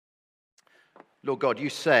Lord God, you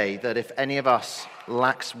say that if any of us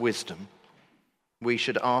lacks wisdom, we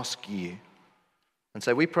should ask you. And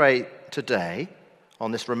so we pray today,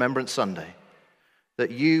 on this Remembrance Sunday, that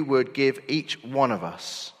you would give each one of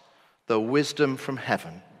us the wisdom from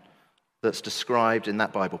heaven that's described in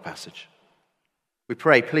that Bible passage. We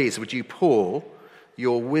pray, please, would you pour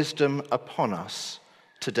your wisdom upon us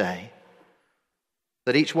today,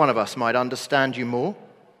 that each one of us might understand you more,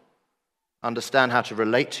 understand how to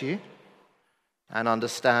relate to you, and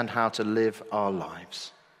understand how to live our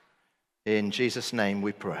lives. In Jesus' name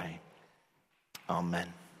we pray.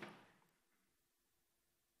 Amen.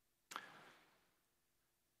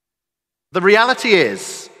 The reality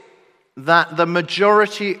is that the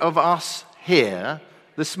majority of us here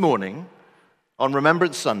this morning on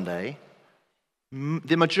Remembrance Sunday,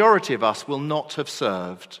 the majority of us will not have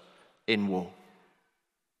served in war.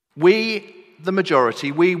 We, the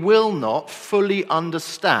majority, we will not fully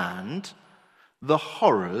understand the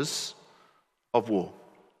horrors of war.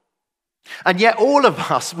 And yet all of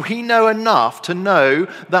us, we know enough to know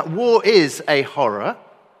that war is a horror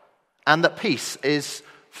and that peace is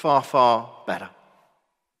far, far better.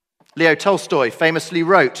 Leo Tolstoy famously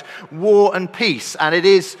wrote, "War and Peace," and it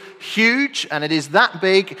is huge, and it is that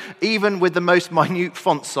big, even with the most minute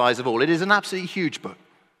font size of all. It is an absolutely huge book.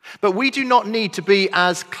 But we do not need to be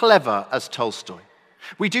as clever as Tolstoy.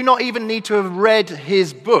 We do not even need to have read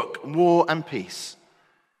his book, War and Peace,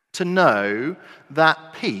 to know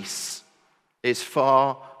that peace is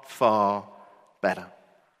far, far better.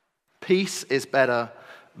 Peace is better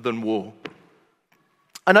than war.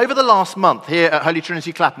 And over the last month here at Holy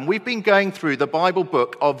Trinity Clapham, we've been going through the Bible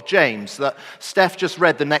book of James that Steph just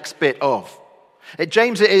read the next bit of.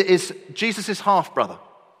 James is Jesus' half-brother.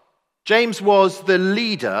 James was the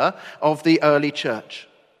leader of the early church.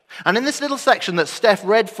 And in this little section that Steph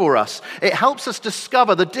read for us, it helps us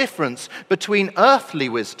discover the difference between earthly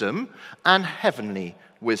wisdom and heavenly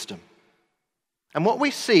wisdom. And what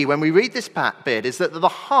we see when we read this bit is that the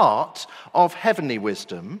heart of heavenly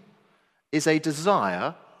wisdom is a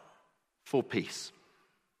desire for peace.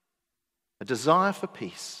 A desire for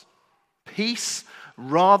peace. Peace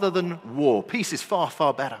rather than war. Peace is far,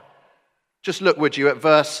 far better. Just look, would you, at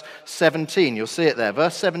verse 17. You'll see it there.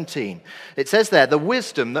 Verse 17. It says there, "The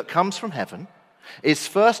wisdom that comes from heaven is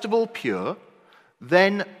first of all pure,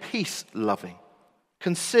 then peace-loving,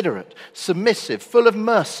 considerate, submissive, full of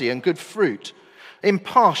mercy and good fruit,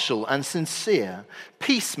 impartial and sincere,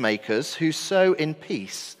 peacemakers who sow in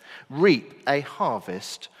peace reap a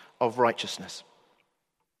harvest of righteousness."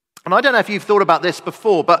 And I don't know if you've thought about this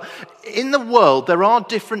before, but in the world there are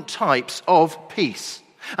different types of peace.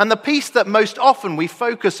 And the peace that most often we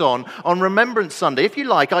focus on Remembrance Sunday, if you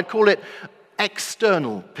like, I'd call it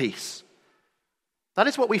external peace. That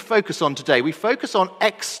is what we focus on today. We focus on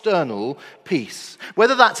external peace.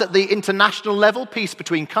 Whether that's at the international level, peace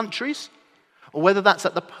between countries, or whether that's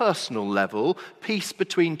at the personal level, peace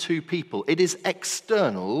between two people. It is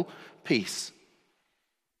external peace.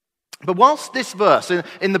 But whilst this verse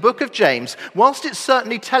in the book of James, whilst it's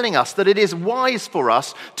certainly telling us that it is wise for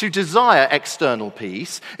us to desire external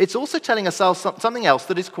peace, it's also telling us something else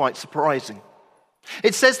that is quite surprising.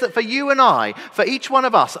 It says that for you and I, for each one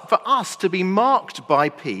of us, for us to be marked by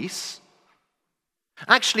peace,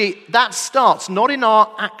 actually that starts not in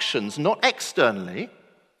our actions, not externally,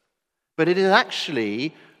 but it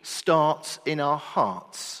actually starts in our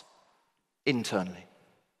hearts internally.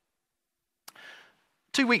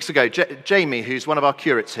 2 weeks ago, Jamie, who's one of our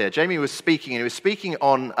curates here, Jamie was speaking, and he was speaking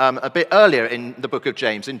on a bit earlier in the book of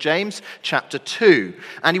James, in James chapter 2.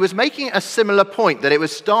 And he was making a similar point, that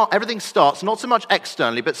everything starts not so much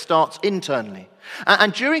externally, but starts internally.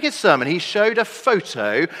 And during his sermon, he showed a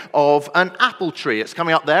photo of an apple tree. It's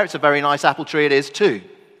coming up there. It's a very nice apple tree. It is too.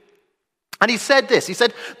 And he said this. He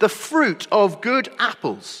said, the fruit of good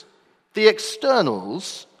apples, the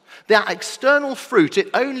externals, that external fruit, it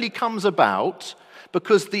only comes about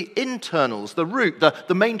because the internals, the root,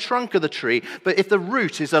 the main trunk of the tree, but if the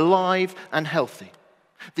root is alive and healthy,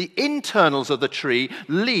 the internals of the tree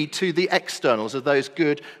lead to the externals of those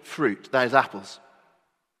good fruit, those apples.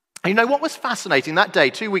 And you know what was fascinating that day,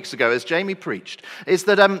 2 weeks ago, as Jamie preached, is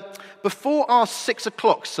that before our 6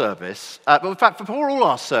 o'clock service, in fact, before all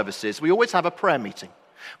our services, we always have a prayer meeting.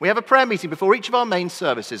 We have a prayer meeting before each of our main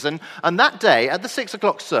services, and that day, at the 6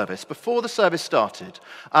 o'clock service, before the service started,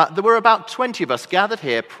 there were about 20 of us gathered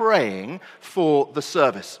here praying for the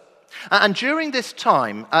service. And during this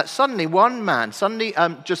time, suddenly one man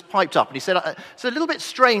just piped up, and he said, "It's a little bit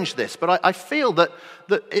strange this, but I feel that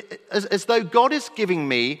as though God is giving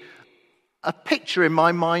me a picture in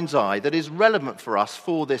my mind's eye that is relevant for us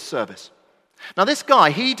for this service." Now, this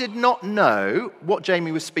guy, he did not know what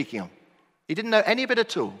Jamie was speaking on. He didn't know any of it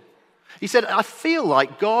at all. He said, I feel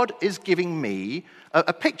like God is giving me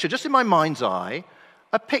a picture, just in my mind's eye,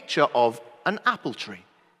 a picture of an apple tree.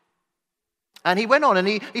 And he went on and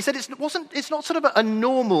he said it's not sort of a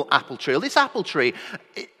normal apple tree. This apple tree,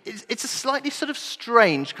 it's a slightly sort of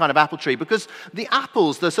strange kind of apple tree because the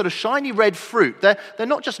apples, the sort of shiny red fruit, they're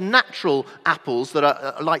not just natural apples that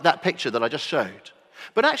are like that picture that I just showed.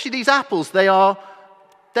 But actually these apples, they're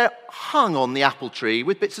hung on the apple tree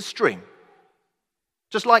with bits of string.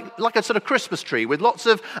 Just like a sort of Christmas tree with lots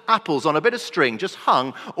of apples on a bit of string just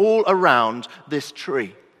hung all around this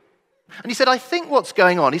tree. And he said, I think what's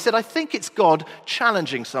going on, he said, I think it's God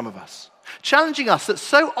challenging some of us. Challenging us that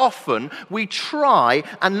so often we try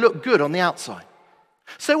and look good on the outside.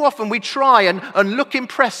 So often we try and look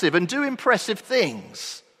impressive and do impressive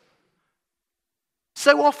things.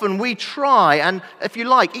 So often we try and, if you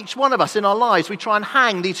like, each one of us in our lives, we try and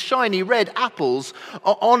hang these shiny red apples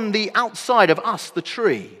on the outside of us, the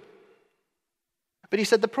tree. But he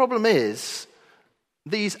said the problem is,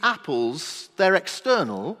 these apples, they're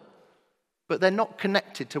external, but they're not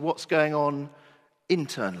connected to what's going on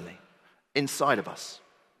internally, inside of us.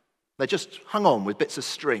 They're just hung on with bits of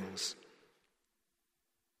strings.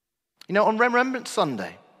 You know, on Remembrance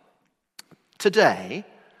Sunday, today,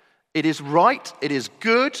 it is right, it is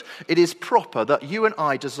good, it is proper that you and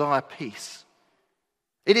I desire peace.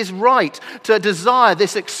 It is right to desire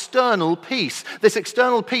this external peace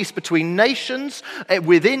between nations,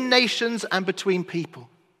 within nations, and between people.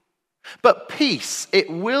 But peace, it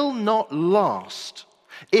will not last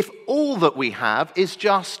if all that we have is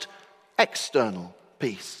just external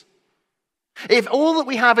peace. If all that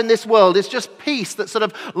we have in this world is just peace that's sort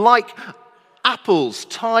of like apples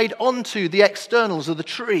tied onto the externals of the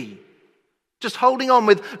tree, just holding on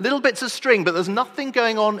with little bits of string, but there's nothing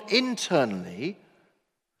going on internally,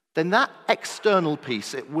 then that external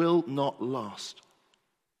peace, it will not last.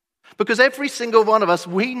 Because every single one of us,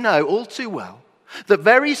 we know all too well that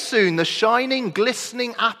very soon the shining,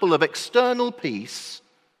 glistening apple of external peace,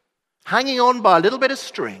 hanging on by a little bit of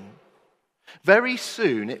string, very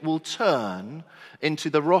soon it will turn into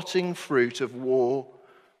the rotting fruit of war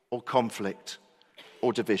or conflict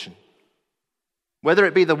or division. Whether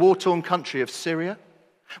it be the war-torn country of Syria,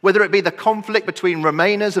 whether it be the conflict between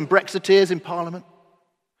Remainers and Brexiteers in Parliament,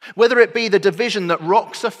 whether it be the division that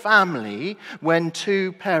rocks a family when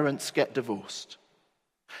two parents get divorced.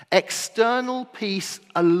 External peace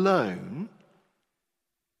alone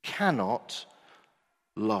cannot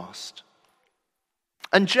last.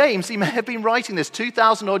 And James, he may have been writing this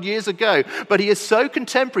 2,000 odd years ago, but he is so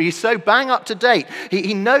contemporary, he's so bang up to date,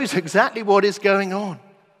 he knows exactly what is going on.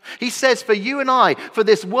 He says for you and I, for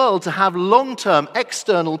this world to have long-term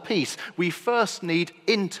external peace, we first need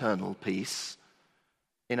internal peace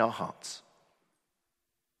in our hearts.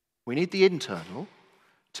 We need the internal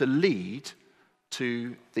to lead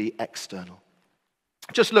to the external.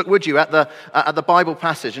 Just look, would you, at the Bible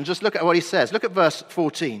passage and just look at what he says. Look at verse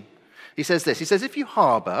 14. He says this. He says, if you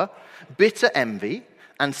harbor bitter envy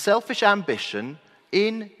and selfish ambition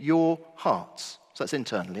in your hearts. So that's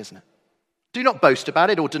internally, isn't it? Do not boast about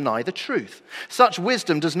it or deny the truth. Such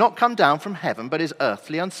wisdom does not come down from heaven, but is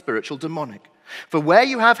earthly, unspiritual, demonic. For where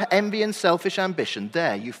you have envy and selfish ambition,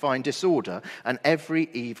 there you find disorder and every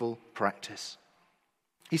evil practice.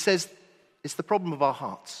 He says, it's the problem of our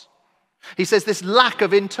hearts. He says this lack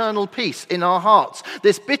of internal peace in our hearts,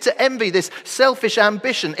 this bitter envy, this selfish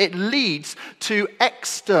ambition, it leads to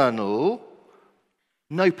external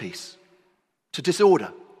no peace, to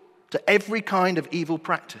disorder, to every kind of evil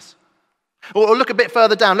practice. Or look a bit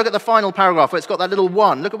further down, look at the final paragraph where it's got that little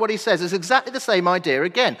one. Look at what he says. It's exactly the same idea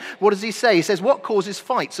again. What does he say? He says, what causes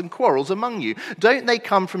fights and quarrels among you? Don't they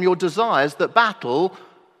come from your desires that battle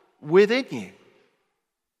within you?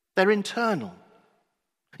 They're internal.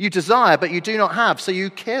 You desire, but you do not have, so you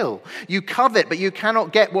kill. You covet, but you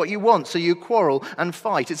cannot get what you want, so you quarrel and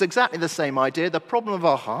fight. It's exactly the same idea. The problem of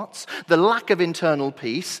our hearts, the lack of internal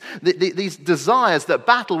peace, these desires that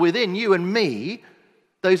battle within you and me,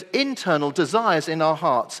 those internal desires in our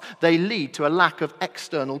hearts, they lead to a lack of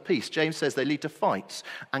external peace. James says they lead to fights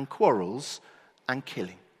and quarrels and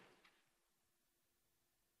killing.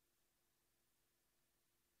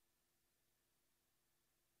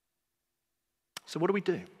 So what do we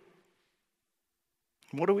do?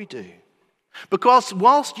 What do we do? Because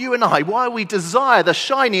whilst you and I, while we desire the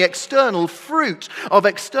shiny external fruit of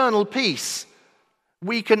external peace,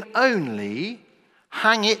 we can only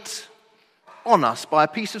hang it on us by a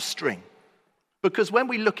piece of string. Because when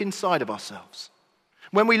we look inside of ourselves,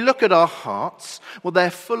 When we look at our hearts, well,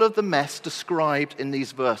 they're full of the mess described in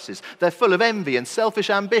these verses. They're full of envy and selfish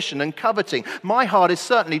ambition and coveting. My heart is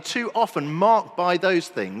certainly too often marked by those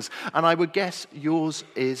things, and I would guess yours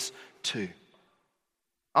is too.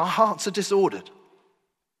 Our hearts are disordered.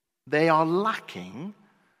 They are lacking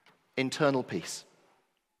internal peace.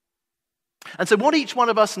 And so what each one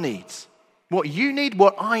of us needs, what you need,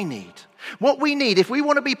 what I need, what we need if we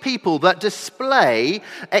want to be people that display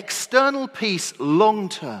external peace long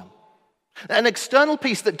term, an external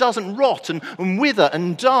peace that doesn't rot and wither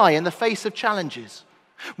and die in the face of challenges.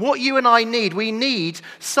 What you and I need, we need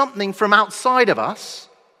something from outside of us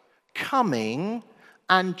coming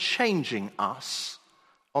and changing us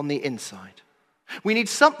on the inside. We need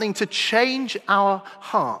something to change our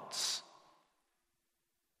hearts.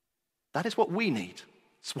 That is what we need.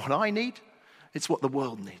 It's what I need. It's what the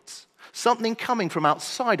world needs. Something coming from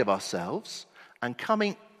outside of ourselves and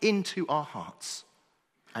coming into our hearts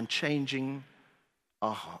and changing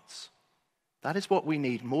our hearts. That is what we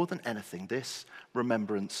need more than anything this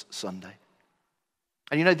Remembrance Sunday.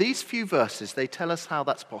 And you know, these few verses, they tell us how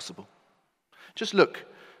that's possible. Just look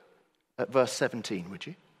at verse 17, would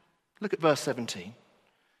you? Look at verse 17.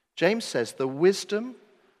 James says, the wisdom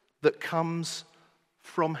that comes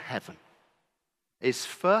from heaven is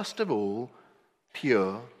first of all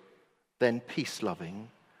pure, then peace-loving,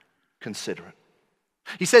 considerate.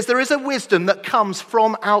 He says there is a wisdom that comes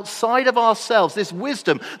from outside of ourselves, this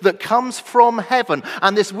wisdom that comes from heaven.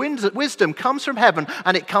 And this wisdom comes from heaven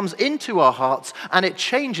and it comes into our hearts and it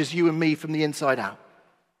changes you and me from the inside out.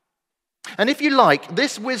 And if you like,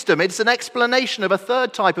 this wisdom, it's an explanation of a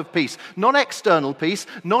third type of peace. Not external peace,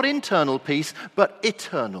 not internal peace, but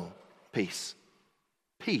eternal peace.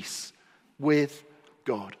 Peace with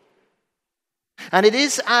God. And it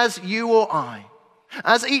is as you or I,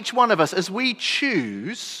 as each one of us, as we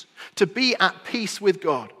choose to be at peace with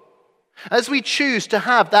God, as we choose to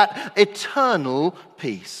have that eternal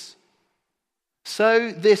peace,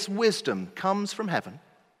 so this wisdom comes from heaven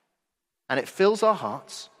and it fills our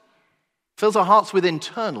hearts with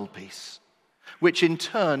internal peace, which in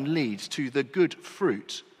turn leads to the good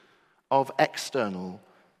fruit of external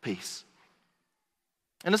peace.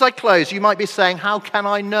 And as I close, you might be saying, how can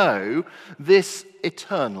I know this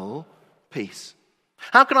eternal peace?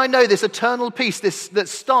 How can I know this eternal peace, that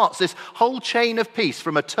starts this whole chain of peace,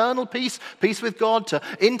 from eternal peace, peace with God, to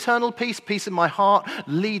internal peace, peace in my heart,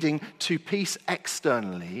 leading to peace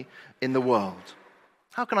externally in the world?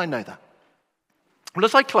 How can I know that? Well,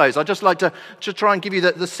 as I close, I'd just like to try and give you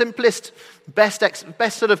the simplest, best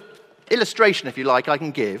sort of illustration, if you like, I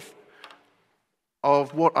can give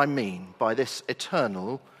of what I mean by this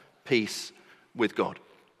eternal peace with God.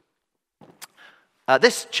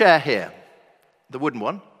 This chair here, the wooden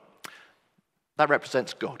one, that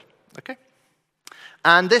represents God, okay?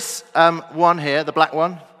 And this one here, the black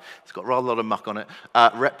one, it's got rather a lot of muck on it,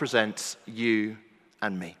 represents you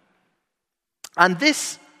and me. And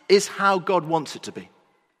this is how God wants it to be.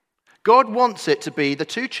 God wants it to be the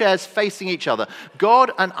two chairs facing each other,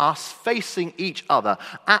 God and us facing each other,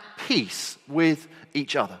 at peace with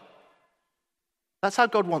each other. That's how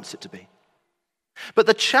God wants it to be. But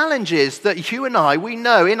the challenge is that you and I, we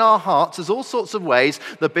know in our hearts there's all sorts of ways,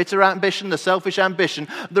 the bitter ambition, the selfish ambition,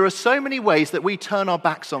 there are so many ways that we turn our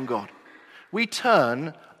backs on God. We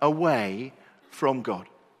turn away from God.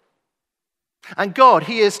 And God,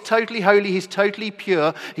 He is totally holy, He's totally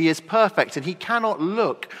pure, He is perfect, and He cannot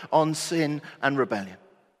look on sin and rebellion.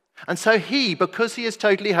 And so He, because He is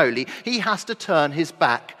totally holy, He has to turn His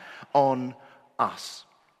back on us.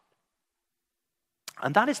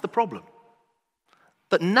 And that is the problem.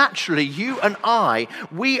 That naturally, you and I,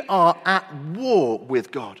 we are at war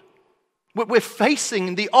with God. We're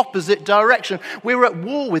facing the opposite direction. We're at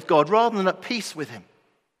war with God rather than at peace with Him.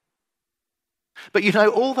 But you know,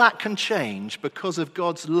 all that can change because of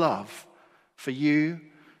God's love for you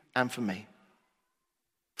and for me.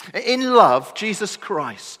 In love, Jesus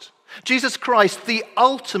Christ, the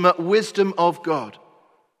ultimate wisdom of God.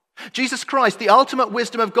 Jesus Christ, the ultimate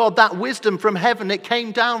wisdom of God, that wisdom from heaven, it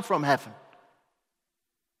came down from heaven.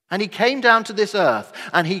 And He came down to this earth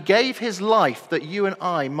and He gave His life that you and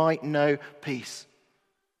I might know peace.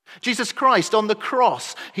 Jesus Christ on the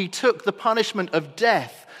cross, He took the punishment of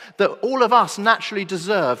death that all of us naturally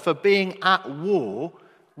deserve for being at war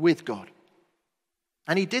with God.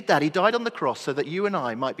 And He did that. He died on the cross so that you and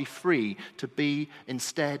I might be free to be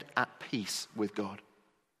instead at peace with God.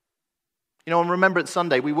 You know, on Remembrance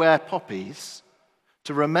Sunday, we wear poppies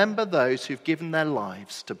to remember those who've given their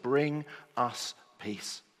lives to bring us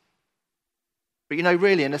peace. But you know,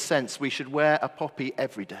 really, in a sense, we should wear a poppy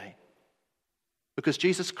every day. Because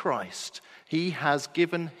Jesus Christ, he has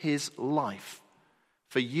given his life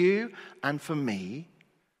for you and for me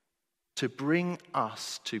to bring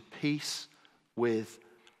us to peace with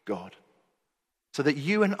God, so that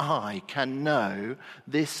you and I can know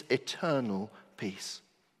this eternal peace.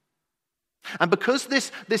 And because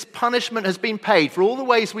this punishment has been paid for all the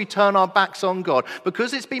ways we turn our backs on God,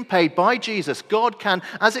 because it's been paid by Jesus, God can,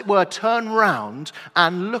 as it were, turn round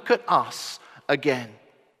and look at us again.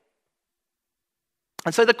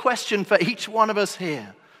 And so the question for each one of us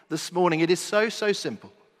here this morning, it is so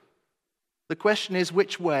simple. The question is,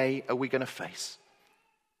 which way are we going to face?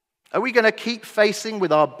 Are we going to keep facing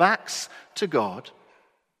with our backs to God?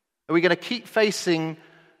 Are we going to keep facing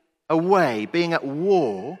away, being at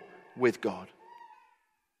war with God?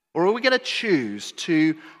 Or are we going to choose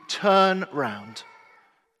to turn round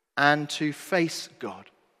and to face God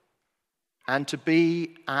and to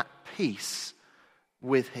be at peace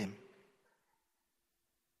with him?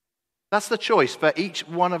 That's the choice for each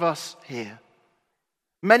one of us here.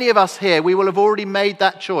 Many of us here, we will have already made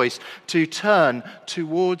that choice to turn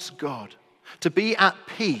towards God, to be at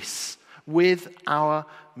peace with our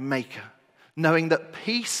Maker, knowing that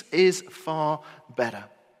peace is far better.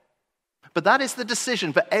 But that is the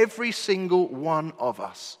decision for every single one of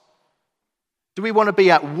us. Do we want to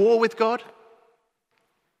be at war with God,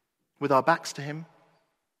 with our backs to him?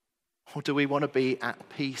 Or do we want to be at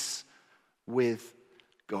peace with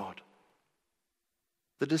God?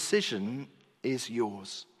 The decision is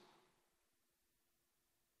yours.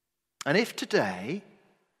 And if today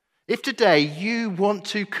you want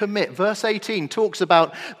to commit, verse 18 talks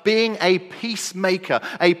about being a peacemaker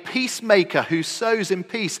who sows in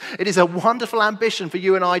peace. It is a wonderful ambition for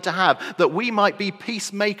you and I to have, that we might be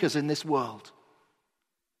peacemakers in this world.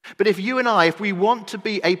 But if we want to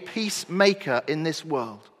be a peacemaker in this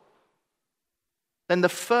world, then the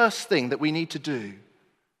first thing that we need to do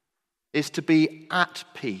is to be at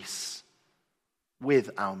peace with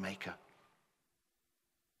our Maker.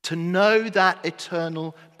 To know that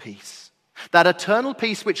eternal peace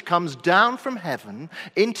which comes down from heaven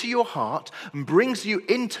into your heart and brings you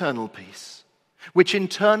internal peace, which in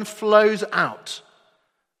turn flows out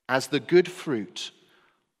as the good fruit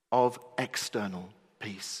of external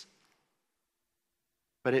peace.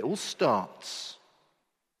 But it all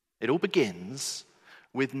begins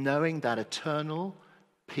with knowing that eternal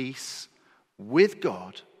peace with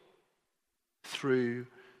God through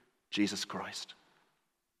Jesus Christ.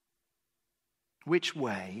 Which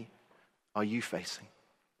way are you facing?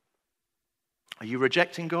 Are you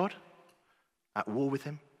rejecting God, at war with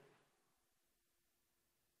him?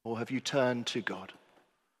 Or have you turned to God,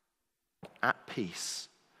 at peace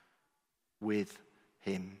with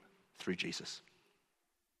him through Jesus?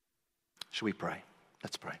 Shall we pray?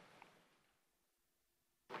 Let's pray.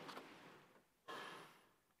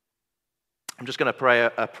 I'm just going to pray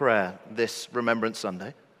a prayer this Remembrance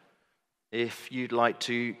Sunday. If you'd like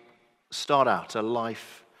to start out a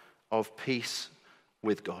life of peace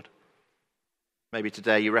with God. Maybe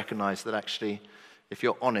today you recognize that actually, if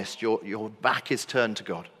you're honest, your back is turned to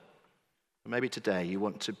God. Maybe today you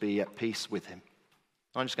want to be at peace with him.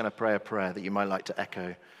 I'm just going to pray a prayer that you might like to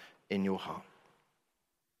echo in your heart.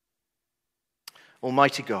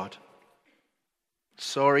 Almighty God,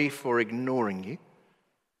 sorry for ignoring you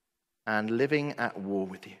and living at war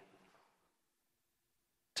with you.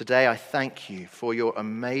 Today I thank you for your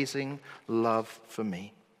amazing love for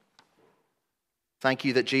me. Thank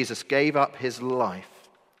you that Jesus gave up his life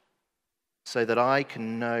so that I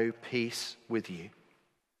can know peace with you.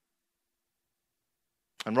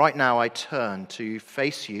 And right now I turn to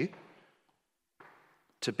face you,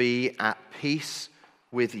 to be at peace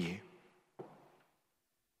with you.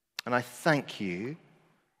 And I thank you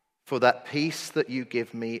for that peace that you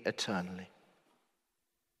give me eternally.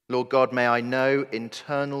 Lord God, may I know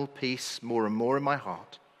internal peace more and more in my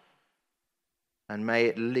heart, and may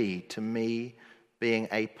it lead to me being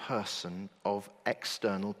a person of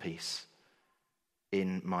external peace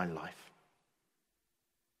in my life.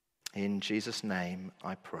 In Jesus' name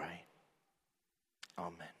I pray.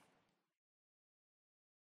 Amen.